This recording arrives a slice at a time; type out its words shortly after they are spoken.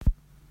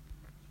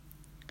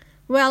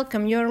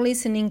Welcome, you're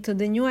listening to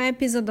the new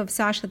episode of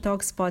Sasha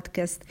Talks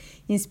podcast,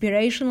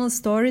 Inspirational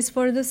Stories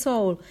for the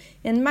Soul,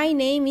 and my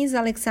name is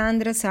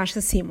Alexandra Sasha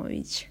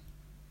Simovic.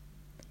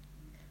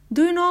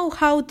 Do you know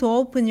how to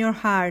open your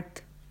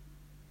heart?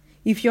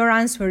 If your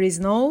answer is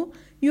no,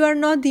 you are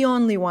not the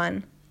only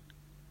one.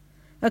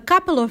 A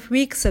couple of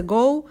weeks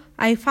ago,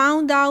 I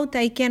found out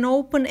I can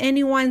open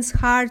anyone's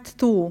heart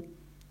too.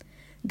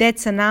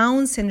 Let's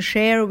announce and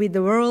share with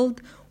the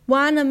world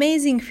one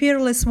amazing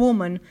fearless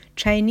woman,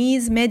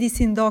 Chinese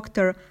medicine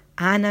doctor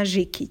Anna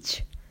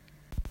Zhikic.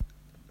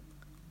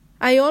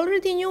 I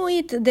already knew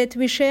it that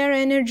we share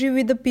energy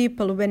with the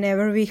people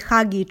whenever we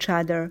hug each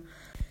other.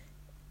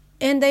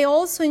 And I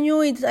also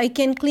knew it I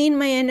can clean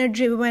my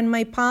energy when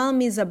my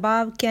palm is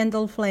above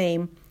candle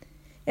flame.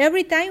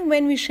 Every time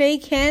when we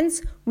shake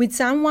hands with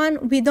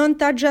someone, we don't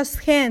touch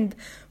just hand,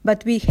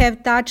 but we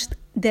have touched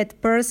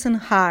that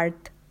person's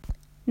heart.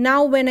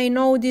 Now when I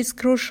know this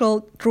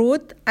crucial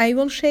truth, I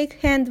will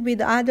shake hands with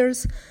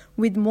others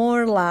with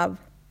more love.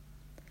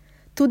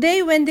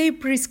 Today when they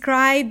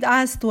prescribed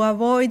us to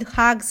avoid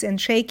hugs and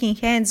shaking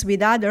hands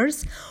with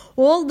others,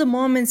 all the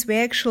moments we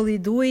actually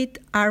do it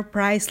are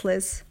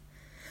priceless.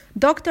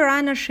 Dr.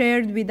 Anna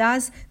shared with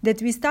us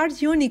that we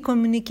start unique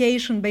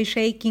communication by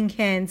shaking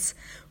hands.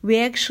 We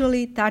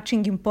actually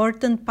touching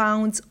important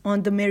points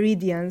on the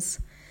meridians.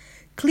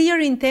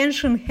 Clear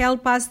intention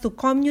help us to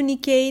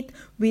communicate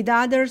with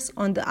others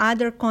on the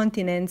other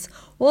continents.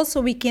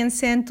 Also, we can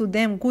send to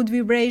them good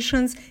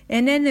vibrations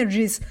and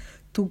energies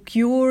to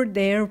cure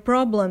their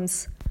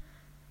problems.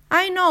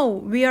 I know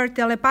we are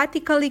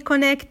telepathically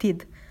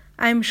connected.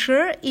 I'm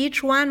sure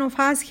each one of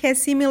us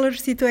has similar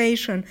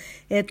situation,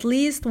 at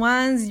least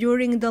once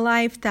during the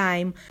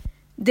lifetime,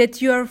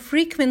 that you are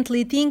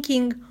frequently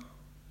thinking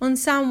on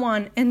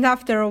someone and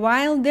after a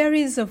while there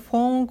is a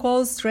phone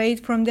call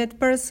straight from that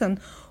person,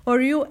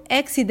 or you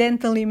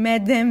accidentally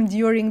met them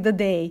during the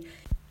day.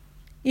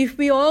 If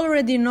we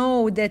already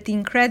know that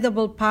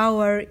incredible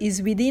power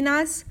is within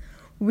us,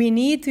 we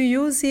need to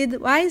use it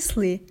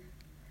wisely.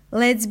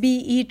 Let's be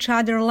each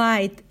other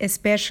light,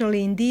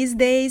 especially in these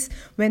days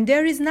when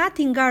there is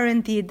nothing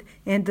guaranteed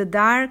and the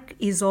dark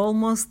is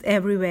almost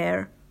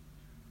everywhere.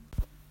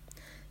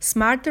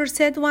 Smarter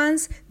said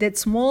once that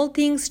small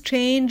things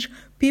change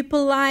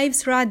people's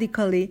lives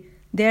radically.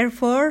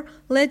 Therefore,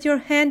 let your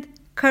hand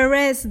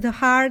caress the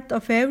heart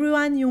of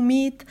everyone you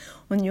meet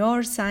on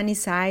your sunny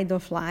side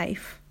of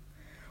life.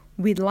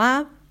 With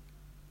love,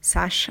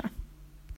 Sasha.